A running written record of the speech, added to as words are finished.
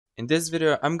In this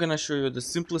video I'm gonna show you the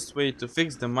simplest way to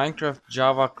fix the Minecraft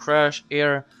Java crash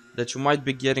error that you might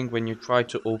be getting when you try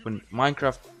to open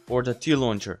Minecraft or the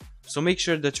T-Launcher. So make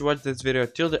sure that you watch this video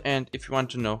till the end if you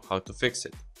want to know how to fix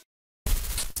it.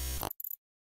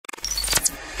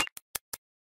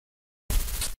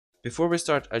 Before we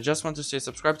start, I just want to say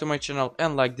subscribe to my channel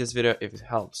and like this video if it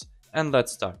helps. And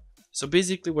let's start. So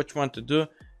basically what you want to do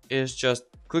is just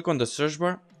click on the search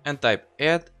bar and type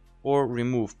add or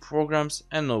remove programs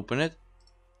and open it.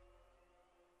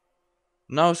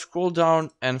 Now scroll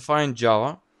down and find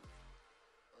Java.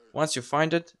 Once you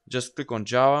find it, just click on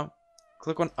Java,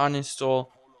 click on uninstall,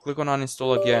 click on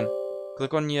uninstall again,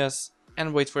 click on yes,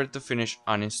 and wait for it to finish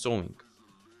uninstalling.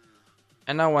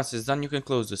 And now once it's done, you can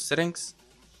close the settings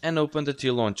and open the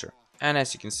T-Launcher. And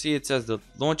as you can see, it says the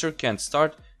launcher can't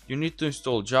start, you need to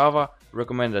install Java,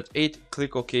 recommended 8,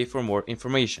 click OK for more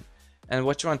information. And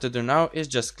what you want to do now is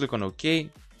just click on OK.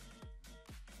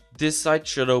 This site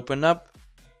should open up,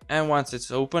 and once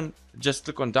it's open, just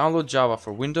click on download Java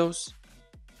for Windows,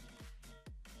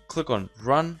 click on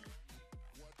run,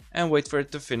 and wait for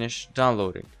it to finish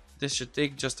downloading. This should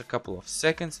take just a couple of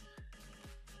seconds,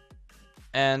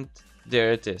 and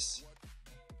there it is.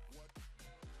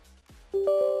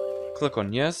 Click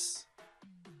on yes,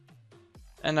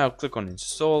 and now click on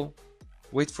install,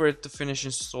 wait for it to finish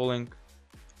installing,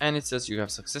 and it says you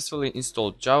have successfully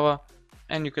installed Java,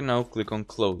 and you can now click on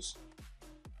close.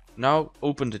 Now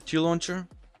open the T-Launcher,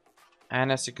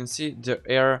 and as you can see, the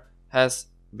error has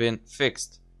been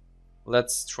fixed.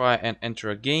 Let's try and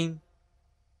enter again.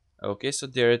 Okay, so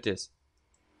there it is.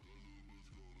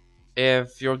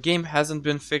 If your game hasn't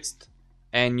been fixed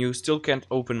and you still can't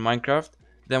open Minecraft,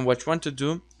 then what you want to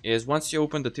do is once you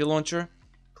open the T-Launcher,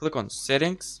 click on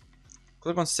settings,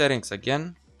 click on settings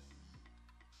again,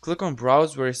 click on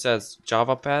browse where it says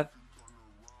JavaPad,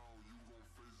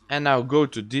 and now go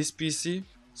to this PC,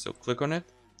 so click on it,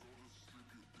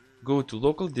 go to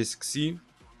local disk C,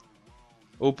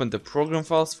 open the program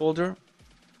files folder,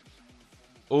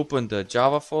 open the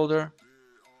Java folder,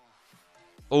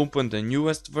 open the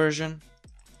newest version,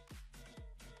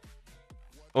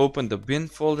 open the bin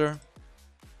folder,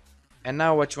 and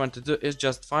now what you want to do is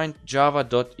just find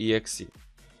java.exe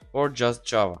or just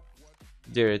Java.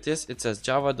 There it is, it says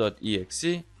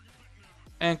java.exe,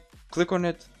 and click on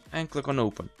it and click on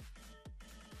open.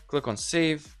 Click on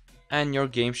save, and your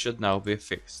game should now be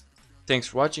fixed. Thanks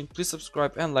for watching, please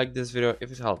subscribe and like this video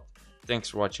if it helped. Thanks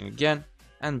for watching again,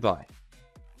 and bye.